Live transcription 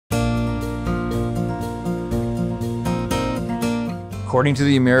According to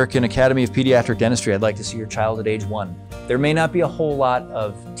the American Academy of Pediatric Dentistry, I'd like to see your child at age 1. There may not be a whole lot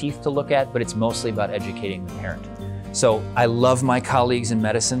of teeth to look at, but it's mostly about educating the parent. So I love my colleagues in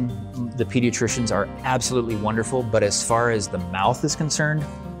medicine. The pediatricians are absolutely wonderful, but as far as the mouth is concerned,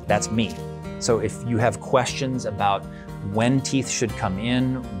 that's me. So if you have questions about when teeth should come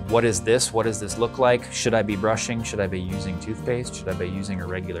in, what is this? What does this look like? Should I be brushing? Should I be using toothpaste? Should I be using a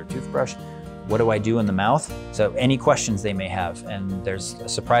regular toothbrush? What do I do in the mouth? So any questions they may have, and there's a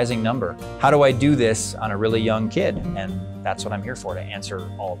surprising number. How do I do this on a really young kid? And that's what I'm here for, to answer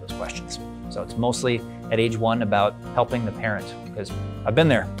all of those questions. So it's mostly at age 1 about helping the parent, because I've been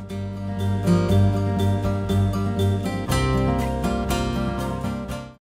there.